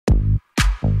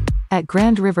At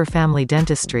Grand River Family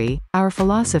Dentistry, our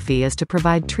philosophy is to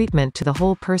provide treatment to the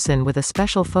whole person with a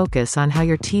special focus on how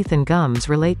your teeth and gums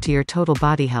relate to your total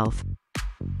body health.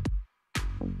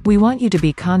 We want you to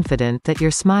be confident that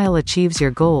your smile achieves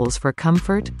your goals for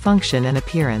comfort, function and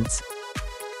appearance.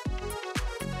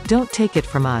 Don't take it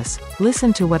from us,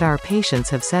 listen to what our patients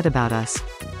have said about us.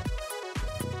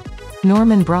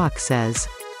 Norman Brock says,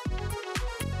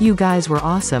 "You guys were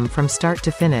awesome from start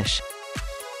to finish.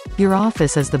 Your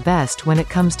office is the best when it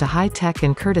comes to high-tech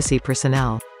and courtesy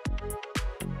personnel.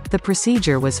 The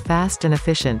procedure was fast and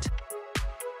efficient.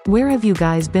 Where have you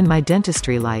guys been my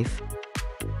dentistry life?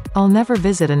 I'll never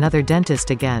visit another dentist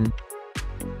again.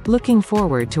 Looking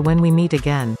forward to when we meet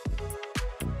again."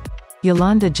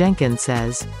 Yolanda Jenkins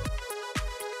says,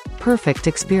 "Perfect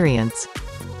experience.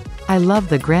 I love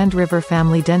the Grand River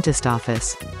Family Dentist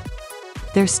office.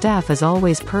 Their staff is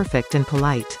always perfect and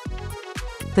polite.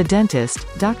 The dentist,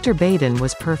 Dr. Beydoun,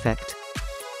 was perfect.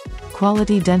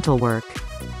 Quality dental work.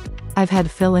 I've had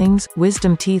fillings,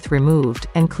 wisdom teeth removed,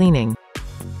 and cleaning.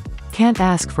 Can't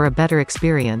ask for a better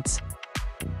experience.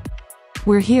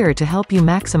 We're here to help you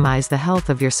maximize the health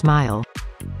of your smile.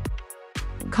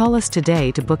 Call us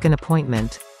today to book an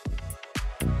appointment."